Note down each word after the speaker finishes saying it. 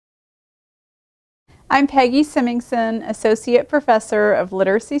I'm Peggy Symingson, Associate Professor of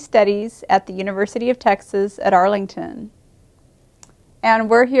Literacy Studies at the University of Texas at Arlington. And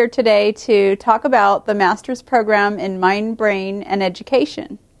we're here today to talk about the Master's Program in Mind, Brain, and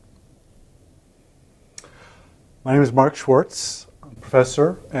Education. My name is Mark Schwartz. I'm a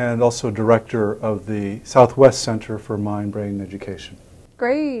professor and also director of the Southwest Center for Mind, Brain, and Education.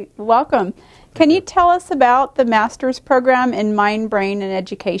 Great. Welcome. Can you tell us about the Master's Program in Mind, Brain, and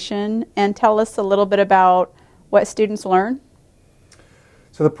Education, and tell us a little bit about what students learn?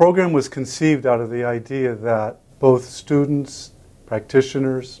 So the program was conceived out of the idea that both students,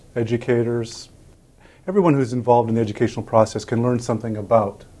 practitioners, educators, everyone who's involved in the educational process can learn something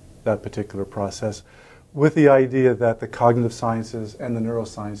about that particular process, with the idea that the cognitive sciences and the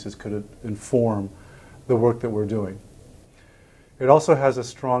neurosciences could inform the work that we're doing. It also has a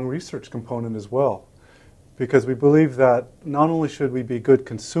strong research component as well, because we believe that not only should we be good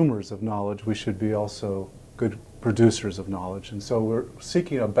consumers of knowledge, we should be also good producers of knowledge. And so we're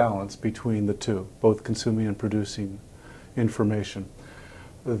seeking a balance between the two, both consuming and producing information.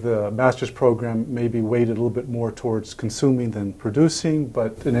 The master's program may be weighted a little bit more towards consuming than producing,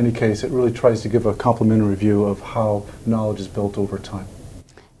 but in any case, it really tries to give a complementary view of how knowledge is built over time.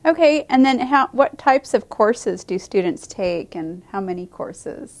 Okay, and then what types of courses do students take, and how many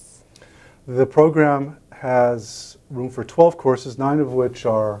courses? The program has room for 12 courses, 9 of which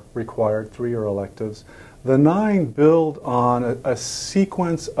are required, 3 are electives. The 9 build on a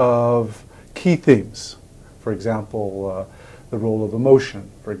sequence of key themes. For example, the role of emotion,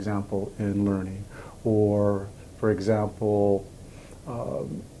 for example, in learning, or, for example,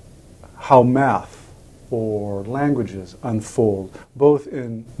 how math or languages unfold, both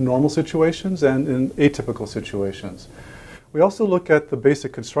in normal situations and in atypical situations. We also look at the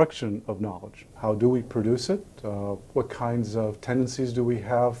basic construction of knowledge. How do we produce it? What kinds of tendencies do we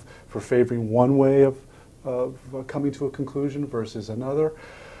have for favoring one way of coming to a conclusion versus another?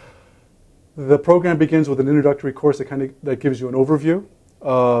 The program begins with an introductory course that gives you an overview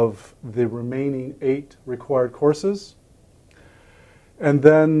of the remaining 8 required courses. And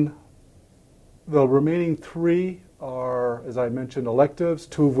then the remaining 3 are, as I mentioned, electives,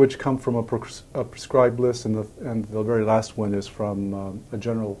 2 of which come from a prescribed list, and the very last one is from a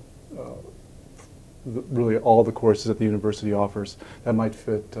general, really all the courses that the university offers that might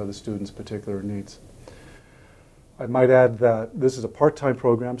fit the students' particular needs. I might add that this is a part-time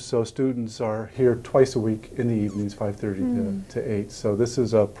program, so students are here twice a week in the evenings, 5:30 to 8. So this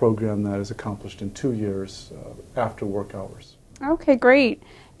is a program that is accomplished in 2 years after work hours. Okay, great.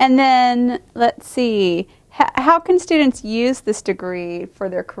 And then, let's see, how can students use this degree for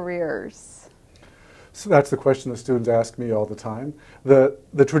their careers? So that's the question that students ask me all the time.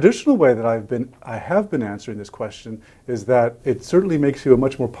 The traditional way that I have been answering this question is that it certainly makes you a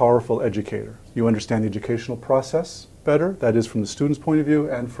much more powerful educator. You understand the educational process better, that is from the student's point of view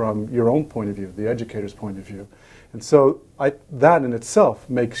and from your own point of view, the educator's point of view. And so that in itself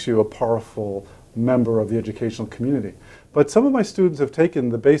makes you a powerful member of the educational community. But some of my students have taken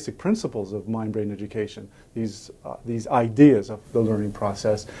the basic principles of mind-brain education, these ideas of the learning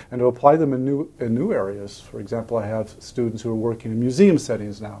process, and to apply them in new areas. For example, I have students who are working in museum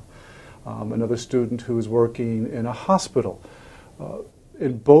settings now, another student who is working in a hospital.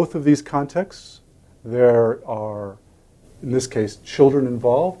 In both of these contexts, there are, in this case, children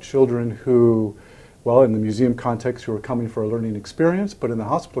involved, children who, well, in the museum context, who are coming for a learning experience, but in the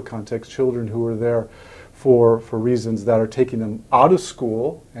hospital context, children who are there for reasons that are taking them out of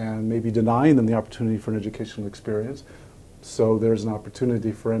school and maybe denying them the opportunity for an educational experience. So there's an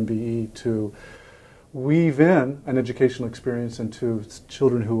opportunity for MBE to weave in an educational experience into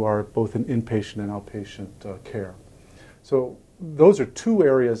children who are both in inpatient and outpatient care. So those are 2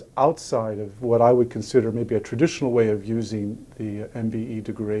 areas outside of what I would consider maybe a traditional way of using the MBE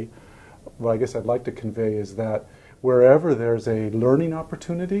degree. What I guess I'd like to convey is that wherever there's a learning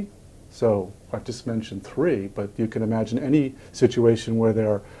opportunity, so I've just mentioned 3, but you can imagine any situation where there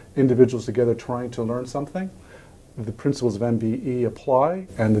are individuals together trying to learn something, the principles of MBE apply,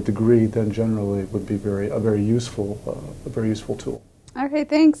 and the degree then generally would be a very useful tool. Okay,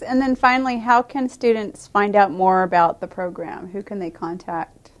 thanks. And then finally, how can students find out more about the program? Who can they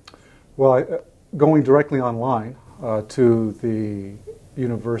contact? Well, going directly online to the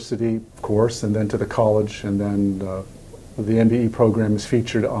university, of course, and then to the college, and then the MBE program is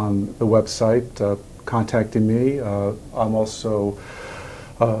featured on the website. Contacting me. I'm also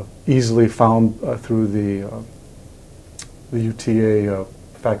easily found through the UTA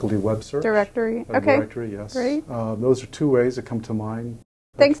faculty web search. Directory. Okay. Directory, yes. Great. Those are 2 ways that come to mind.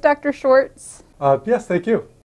 Thanks, Dr. Schwartz. Yes, thank you.